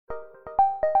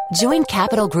Join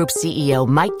Capital Group CEO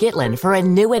Mike Gitlin for a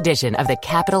new edition of the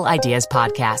Capital Ideas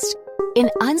Podcast. In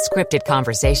unscripted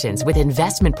conversations with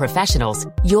investment professionals,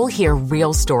 you'll hear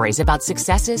real stories about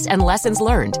successes and lessons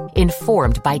learned,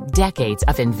 informed by decades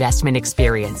of investment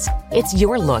experience. It's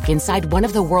your look inside one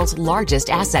of the world's largest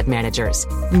asset managers.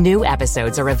 New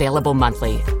episodes are available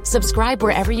monthly. Subscribe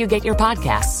wherever you get your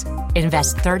podcasts.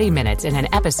 Invest 30 minutes in an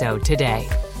episode today.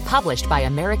 Published by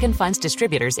American Funds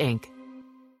Distributors, Inc.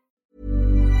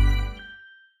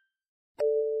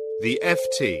 The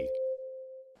FT.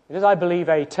 It is, I believe,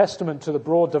 a testament to the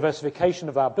broad diversification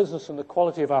of our business and the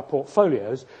quality of our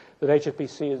portfolios that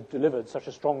HSBC has delivered such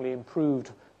a strongly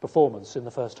improved performance in the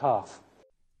first half.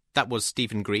 That was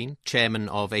Stephen Green, chairman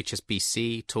of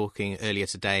HSBC, talking earlier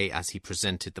today as he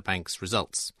presented the bank's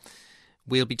results.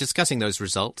 We'll be discussing those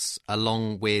results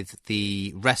along with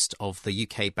the rest of the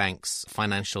UK bank's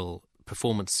financial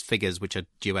performance figures, which are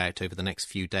due out over the next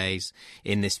few days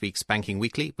in this week's Banking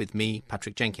Weekly with me,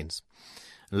 Patrick Jenkins.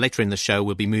 Later in the show,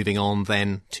 we'll be moving on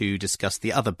then to discuss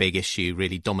the other big issue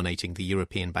really dominating the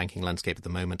European banking landscape at the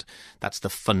moment. That's the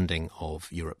funding of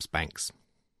Europe's banks.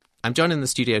 I'm joined in the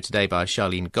studio today by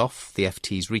Charlene Goff, the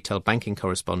FT's retail banking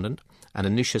correspondent, and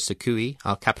Anusha Sakui,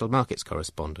 our capital markets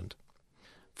correspondent.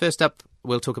 First up,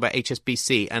 we'll talk about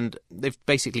HSBC, and they've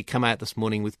basically come out this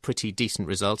morning with pretty decent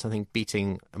results, I think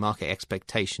beating market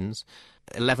expectations.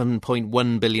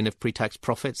 11.1 billion of pre-tax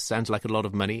profits sounds like a lot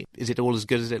of money. Is it all as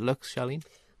good as it looks, Charlene?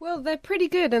 Well, they're pretty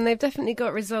good, and they've definitely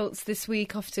got results this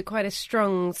week off to quite a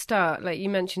strong start. Like you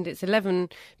mentioned, it's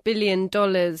 $11 billion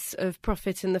of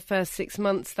profit in the first 6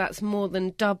 months. That's more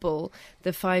than double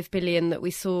the $5 billion that we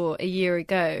saw a year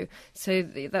ago. So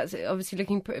that's obviously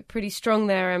looking pretty strong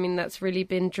there. I mean, that's really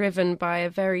been driven by a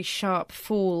very sharp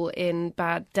fall in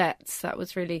bad debts. That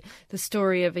was really the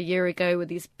story of a year ago, with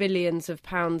these billions of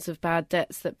pounds of bad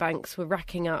debts that banks were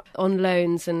racking up on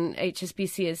loans, and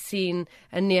HSBC has seen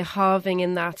a near halving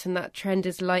in that. And that trend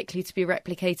is likely to be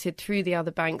replicated through the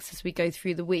other banks as we go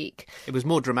through the week. It was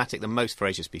more dramatic than most for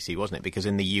HSBC, wasn't it? Because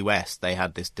in the US, they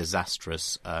had this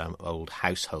disastrous old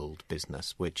household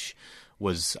business, which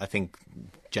was, I think,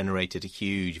 generated a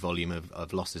huge volume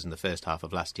of losses in the first half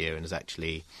of last year and has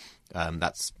actually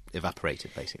that's evaporated,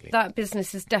 basically. That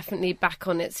business is definitely back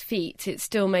on its feet. It's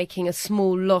still making a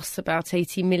small loss, about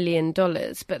 $80 million,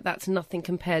 but that's nothing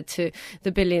compared to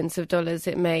the billions of dollars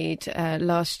it made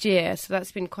last year. So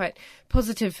that's been quite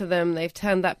positive for them. They've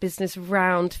turned that business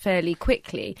round fairly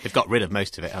quickly. They've got rid of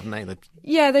most of it, haven't they?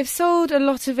 Yeah, they've sold a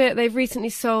lot of it. They've recently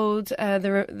sold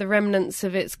the remnants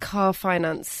of its car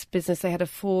finance business. They had a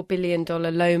 $4 billion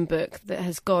loan book that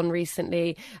has gone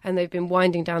recently, and they've been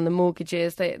winding down the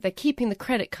mortgages. They're keeping the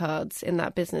credit cards in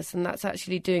that business, and that's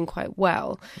actually doing quite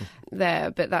well there.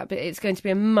 But it's going to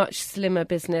be a much slimmer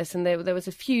business, and there was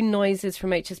a few noises from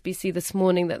HSBC this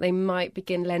morning that they might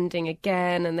begin lending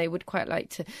again, and they would quite like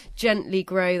to gently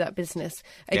grow that business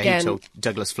again. Yeah,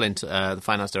 Douglas Flint, the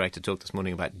finance director, talked this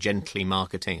morning about gently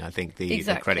marketing, I think, the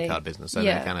credit card business. So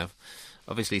they're kind of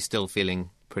obviously still feeling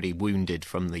pretty wounded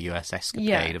from the US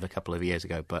escapade of a couple of years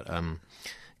ago, but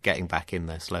getting back in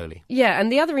there slowly. Yeah,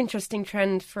 and the other interesting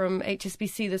trend from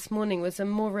HSBC this morning was a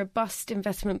more robust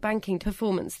investment banking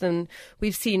performance than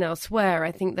we've seen elsewhere.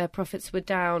 I think their profits were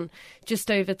down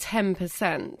just over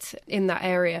 10% in that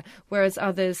area, whereas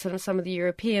others, sort of some of the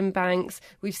European banks,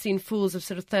 we've seen falls of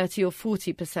sort of 30 or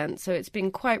 40%. So it's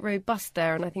been quite robust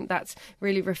there, and I think that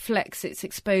really reflects its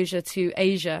exposure to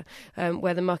Asia,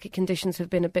 where the market conditions have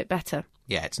been a bit better.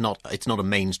 Yeah, it's not a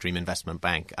mainstream investment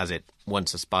bank as it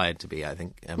once aspired to be, I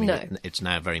think. I mean, no. It's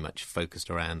now very much focused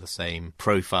around the same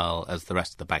profile as the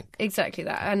rest of the bank. Exactly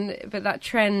that. But that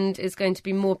trend is going to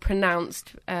be more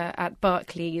pronounced at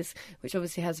Barclays, which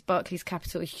obviously has Barclays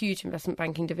Capital, a huge investment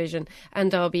banking division,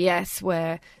 and RBS,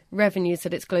 where revenues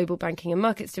at its global banking and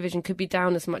markets division could be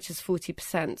down as much as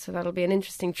 40%. So that'll be an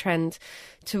interesting trend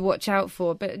to watch out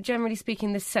for. But generally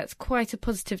speaking, this sets quite a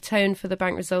positive tone for the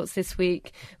bank results this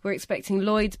week. We're expecting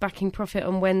Lloyds back in profit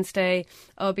on Wednesday,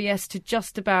 RBS to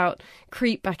just about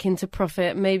creep back into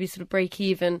profit, maybe sort of break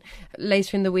even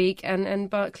later in the week, and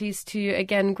Barclays to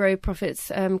again grow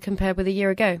profits compared with a year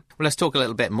ago. Well, let's talk a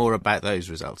little bit more about those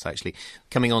results, actually.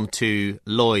 Coming on to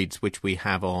Lloyds, which we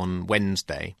have on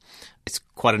Wednesday. It's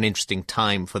quite an interesting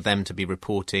time for them to be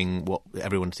reporting what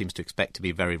everyone seems to expect to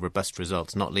be very robust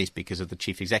results, not least because of the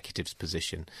chief executive's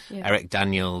position. Yeah. Eric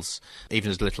Daniels, even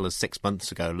as little as 6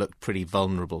 months ago, looked pretty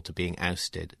vulnerable to being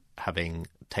ousted, having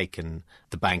taken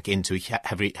the bank into a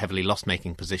heavily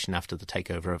loss-making position after the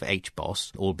takeover of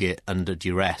HBOS, albeit under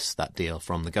duress, that deal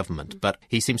from the government. But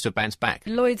he seems to have bounced back.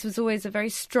 Lloyds was always a very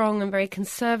strong and very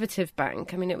conservative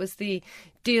bank. I mean, it was the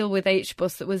deal with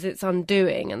HBOS that was its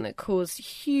undoing and that caused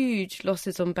huge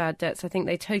losses on bad debts. I think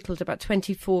they totaled about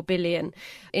 24 billion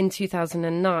in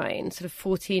 2009, sort of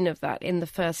 14 of that in the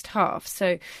first half.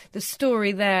 So the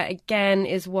story there, again,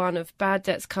 is one of bad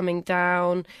debts coming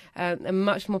down, a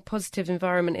much more positive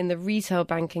environment in the retail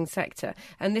banking sector.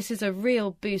 And this is a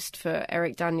real boost for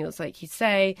Eric Daniels, like you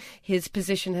say. His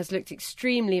position has looked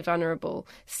extremely vulnerable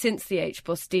since the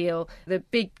HBOS deal. The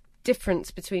big difference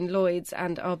between Lloyds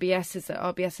and RBS is that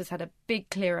RBS has had a big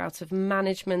clear out of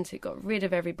management. It got rid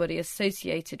of everybody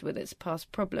associated with its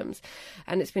past problems,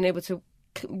 and it's been able to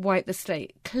wipe the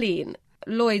slate clean.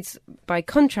 Lloyds, by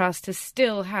contrast, has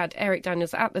still had Eric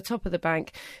Daniels at the top of the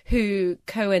bank, who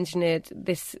co-engineered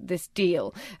this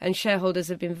deal, and shareholders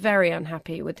have been very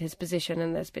unhappy with his position,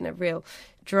 and there's been a real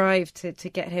drive to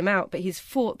get him out. But he's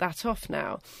fought that off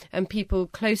now, and people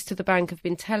close to the bank have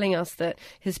been telling us that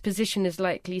his position is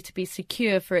likely to be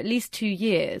secure for at least 2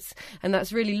 years, and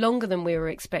that's really longer than we were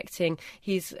expecting.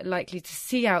 He's likely to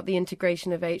see out the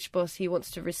integration of HBOS. He wants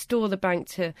to restore the bank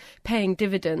to paying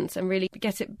dividends and really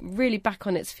get it really back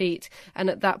on its feet, and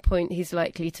at that point he's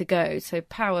likely to go. So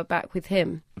power back with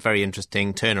him. Very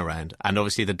interesting turnaround, and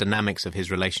obviously the dynamics of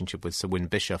his relationship with Sir Win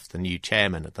Bischoff, the new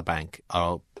chairman at the bank,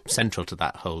 are central to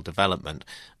that whole development.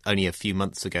 Only a few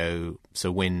months ago, Sir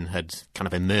Win had kind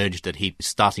of emerged that he'd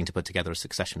starting to put together a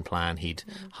succession plan. He'd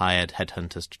hired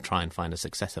headhunters to try and find a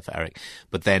successor for Eric.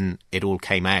 But then it all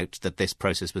came out that this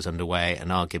process was underway and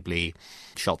arguably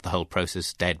shot the whole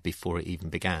process dead before it even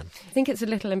began. I think it's a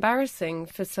little embarrassing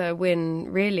for Sir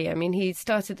Win, really. I mean, he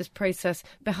started this process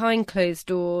behind closed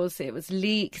doors. It was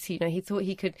leaked. You know, he thought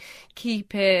he could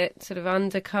keep it sort of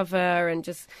undercover and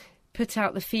just put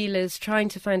out the feelers trying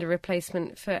to find a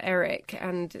replacement for Eric,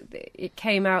 and it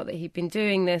came out that he'd been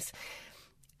doing this.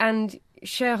 And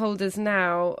shareholders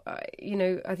now,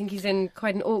 I think he's in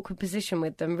quite an awkward position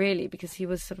with them, really, because he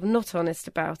was sort of not honest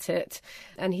about it,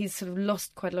 and he's sort of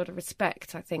lost quite a lot of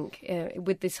respect, I think,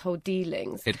 with this whole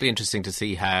dealings. It'd be interesting to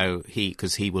see how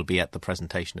because he will be at the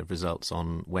presentation of results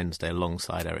on Wednesday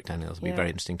alongside Eric Daniels. It'll be very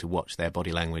interesting to watch their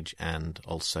body language and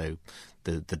also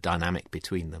the dynamic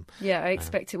between them. Yeah, I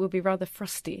expect it will be rather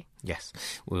frosty. Yes,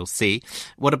 we'll see.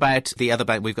 What about the other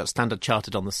bank? We've got Standard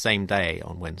Chartered on the same day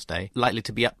on Wednesday. Likely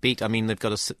to be upbeat? I mean, they've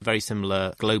got a very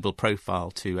similar global profile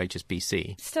to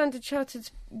HSBC. Standard Chartered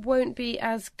won't be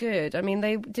as good. I mean,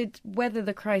 they did weather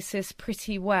the crisis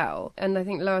pretty well, and I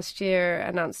think last year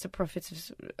announced a profit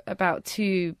of about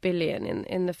 2 billion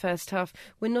in the first half.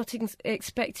 We're not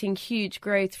expecting huge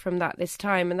growth from that this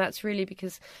time, and that's really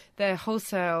because their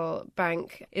wholesale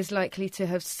bank is likely to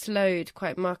have slowed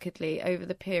quite markedly over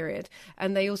the period,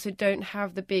 and they also don't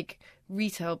have the big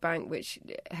retail bank which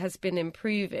has been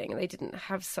improving. They didn't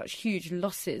have such huge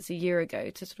losses a year ago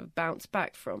to sort of bounce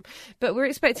back from. But we're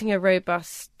expecting a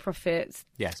robust profit.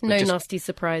 Yes, no nasty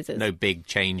surprises. No big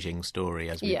changing story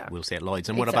as we'll see at Lloyds.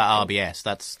 And what about RBS?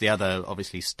 That's the other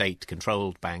obviously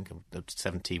state-controlled bank, the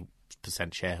 70%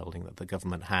 shareholding that the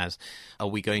government has. Are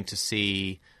we going to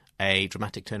see a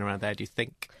dramatic turnaround there, do you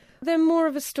think? They're more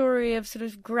of a story of sort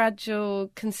of gradual,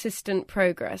 consistent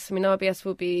progress. I mean, RBS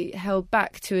will be held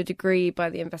back to a degree by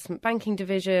the investment banking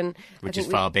division. Which is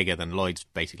far bigger than Lloyds,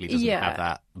 basically doesn't have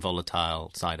that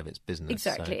volatile side of its business.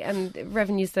 Exactly, so. And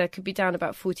revenues there could be down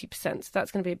about 40%, so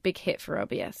that's going to be a big hit for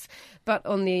RBS. But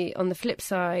on the flip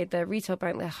side, their retail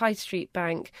bank, their high street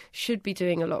bank, should be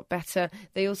doing a lot better.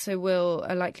 They also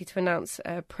are likely to announce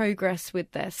progress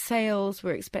with their sales.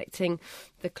 We're expecting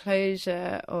the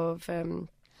closure of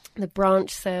the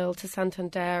branch sale to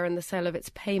Santander and the sale of its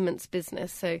payments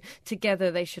business. So together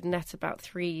they should net about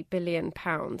 £3 billion.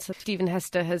 So Stephen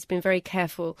Hester has been very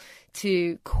careful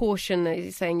to caution,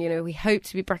 he's saying, we hope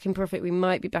to be back in profit, we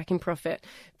might be back in profit,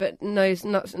 but no,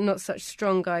 not such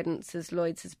strong guidance as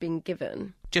Lloyds has been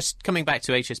given. Just coming back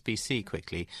to HSBC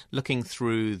quickly, looking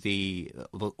through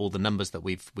all the numbers that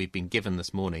we've been given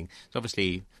this morning, it's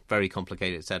obviously a very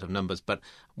complicated set of numbers, but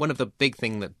one of the big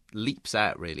things that leaps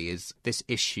out really is this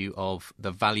issue of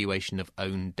the valuation of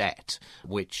own debt,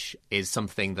 which is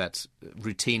something that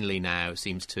routinely now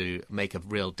seems to make a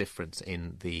real difference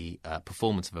in the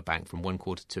performance of a bank from one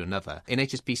quarter to another. In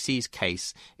HSBC's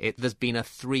case, there's been a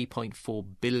 $3.4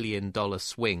 billion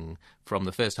swing from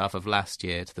the first half of last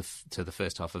year to the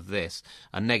first half of this,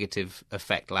 a negative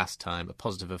effect last time, a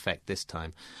positive effect this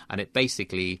time, and it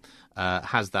basically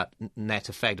has that net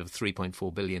effect of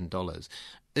 $3.4 billion.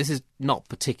 This is not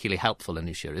particularly helpful,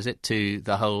 Anusha, is it, to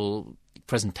the whole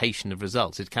presentation of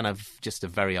results? It's kind of just a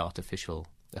very artificial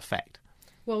effect.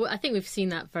 Well, I think we've seen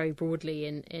that very broadly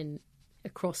in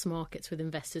across markets with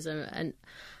investors, and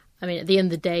I mean, at the end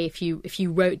of the day, if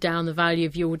you wrote down the value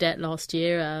of your debt last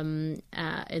year in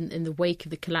the wake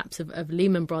of the collapse of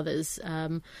Lehman Brothers,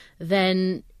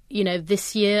 then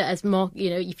this year, as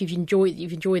if you've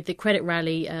enjoyed the credit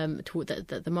rally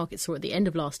that the market saw at the end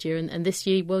of last year, and this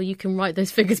year, well, you can write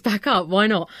those figures back up. Why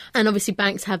not? And obviously,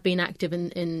 banks have been active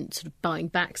in sort of buying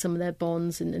back some of their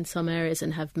bonds in some areas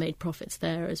and have made profits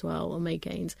there as well, or made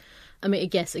gains. I mean, I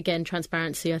guess again,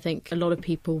 transparency. I think a lot of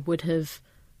people would have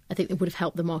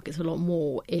helped the markets a lot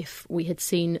more if we had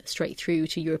seen straight through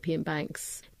to European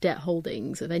banks' debt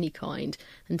holdings of any kind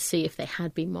and see if they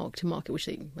had been marked to market, which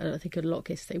I think in a lot of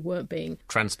cases they weren't being.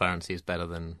 Transparency is better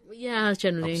than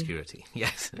generally obscurity.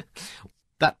 Yes.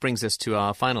 That brings us to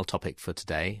our final topic for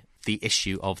today, the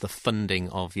issue of the funding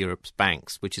of Europe's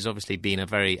banks, which has obviously been a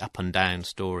very up and down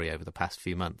story over the past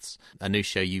few months.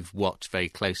 Anusha, you've watched very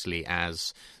closely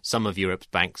as some of Europe's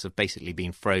banks have basically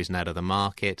been frozen out of the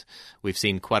market. We've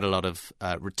seen quite a lot of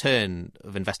return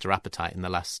of investor appetite in the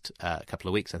last couple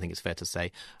of weeks, I think it's fair to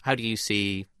say. How do you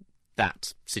see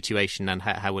that situation and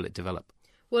how will it develop?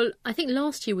 Well, I think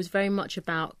last year was very much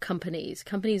about companies,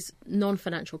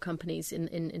 non-financial companies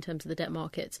in terms of the debt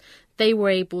markets. They were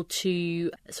able to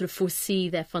sort of foresee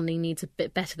their funding needs a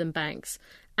bit better than banks.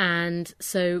 And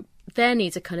so their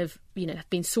needs are kind of, have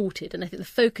been sorted. And I think the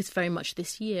focus very much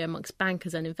this year amongst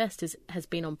bankers and investors has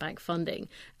been on bank funding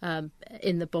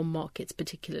in the bond markets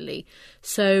particularly.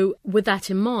 So with that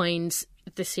in mind,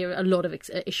 this year, a lot of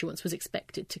issuance was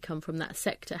expected to come from that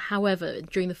sector. However,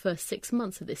 during the first 6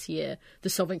 months of this year, the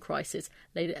sovereign crisis,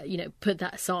 put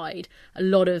that aside. A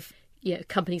lot of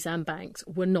companies and banks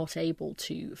were not able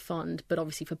to fund. But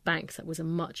obviously for banks, that was a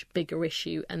much bigger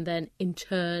issue. And then in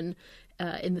turn,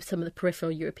 in some of the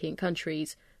peripheral European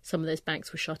countries, some of those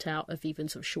banks were shut out of even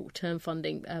sort of short-term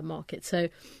funding markets. So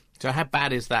how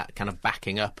bad is that kind of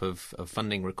backing up of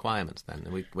funding requirements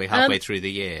then? We're halfway through the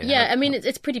year. Yeah, I mean,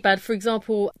 it's pretty bad. For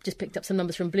example, just picked up some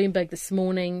numbers from Bloomberg this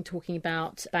morning talking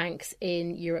about banks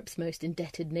in Europe's most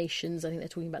indebted nations. I think they're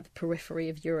talking about the periphery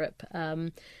of Europe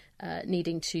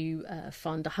needing to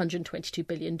fund $122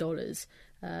 billion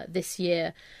this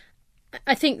year.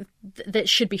 I think that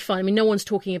should be fine. I mean, no one's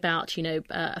talking about,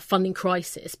 a funding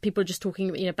crisis. People are just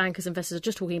talking, bankers, investors are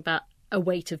just talking about a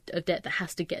weight of debt that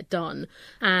has to get done.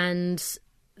 And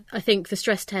I think the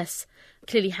stress tests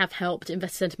clearly have helped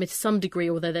investor sentiment to some degree,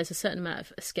 although there's a certain amount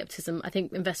of scepticism. I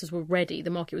think investors were ready,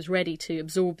 the market was ready to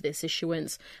absorb this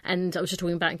issuance. And I was just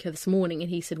talking to a banker this morning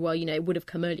and he said, well, it would have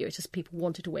come earlier. It's just people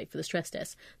wanted to wait for the stress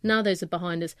tests. Now those are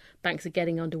behind us. Banks are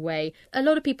getting underway. A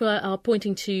lot of people are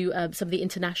pointing to some of the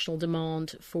international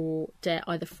demand for debt,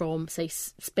 either from, say,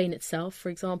 Spain itself, for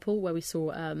example, where we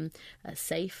saw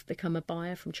SAFE become a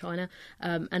buyer from China.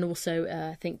 And also,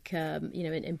 I think,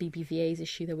 in BBVA's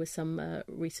issue, there was some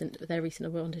recent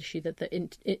issue that the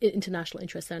international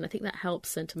interest there, and I think that helps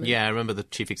sentiment. Yeah, I remember the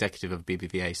chief executive of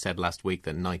BBVA said last week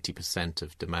that 90%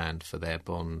 of demand for their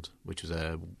bond, which was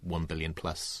a $1 billion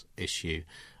plus issue,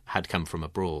 had come from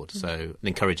abroad. So an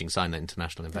encouraging sign that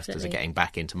international investors are getting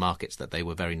back into markets that they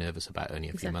were very nervous about only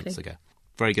a few months ago.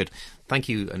 Very good. Thank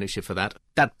you, Anusha, for that.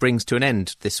 That brings to an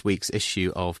end this week's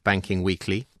issue of Banking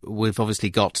Weekly. We've obviously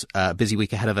got a busy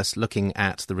week ahead of us looking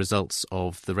at the results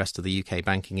of the rest of the UK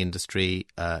banking industry.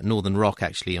 Northern Rock,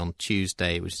 actually, on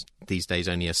Tuesday, which is these days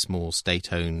only a small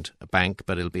state-owned bank,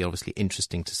 but it'll be obviously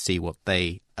interesting to see what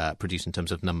they produce in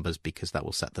terms of numbers, because that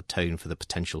will set the tone for the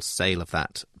potential sale of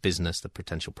that business, the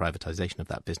potential privatisation of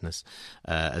that business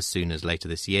as soon as later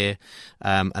this year.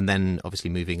 And then obviously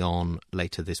moving on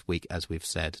later this week, as we've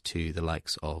said, to the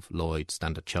likes of Lloyds,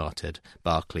 Standard Chartered,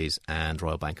 Barclays and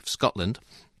Royal Bank of Scotland.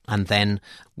 And then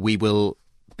we will,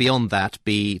 beyond that,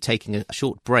 be taking a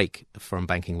short break from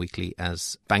Banking Weekly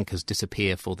as bankers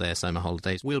disappear for their summer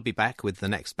holidays. We'll be back with the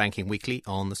next Banking Weekly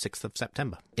on the 6th of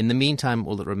September. In the meantime,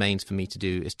 all that remains for me to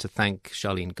do is to thank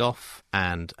Charlene Goff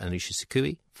and Anusha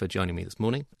Sukui for joining me this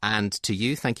morning. And to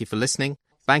you, thank you for listening.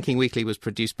 Banking Weekly was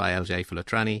produced by LJ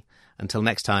Fulatrani. Until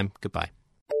next time, goodbye.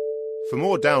 For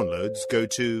more downloads, go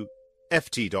to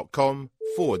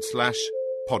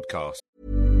ft.com/podcast.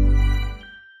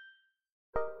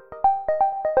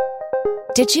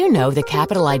 Did you know the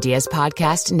Capital Ideas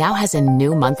podcast now has a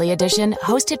new monthly edition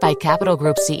hosted by Capital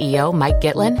Group CEO Mike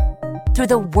Gitlin? Through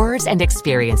the words and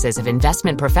experiences of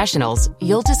investment professionals,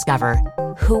 you'll discover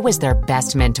who was their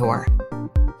best mentor,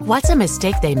 what's a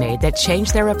mistake they made that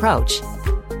changed their approach,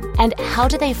 and how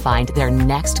do they find their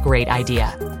next great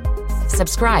idea.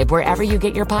 Subscribe wherever you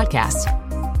get your podcasts.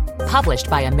 Published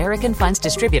by American Funds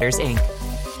Distributors, Inc.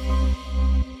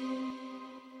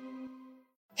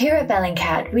 Here at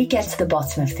Bellingcat, we get to the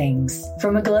bottom of things.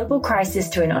 From a global crisis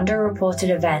to an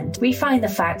underreported event, we find the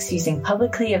facts using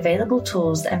publicly available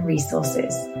tools and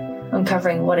resources,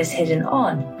 uncovering what is hidden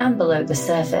on and below the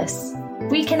surface.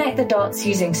 We connect the dots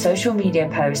using social media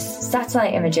posts,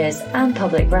 satellite images, and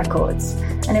public records,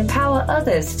 and empower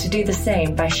others to do the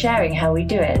same by sharing how we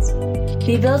do it.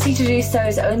 The ability to do so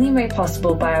is only made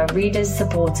possible by our readers,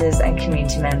 supporters, and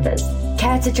community members.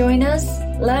 Care to join us?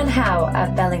 Learn how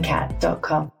at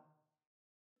bellingcat.com.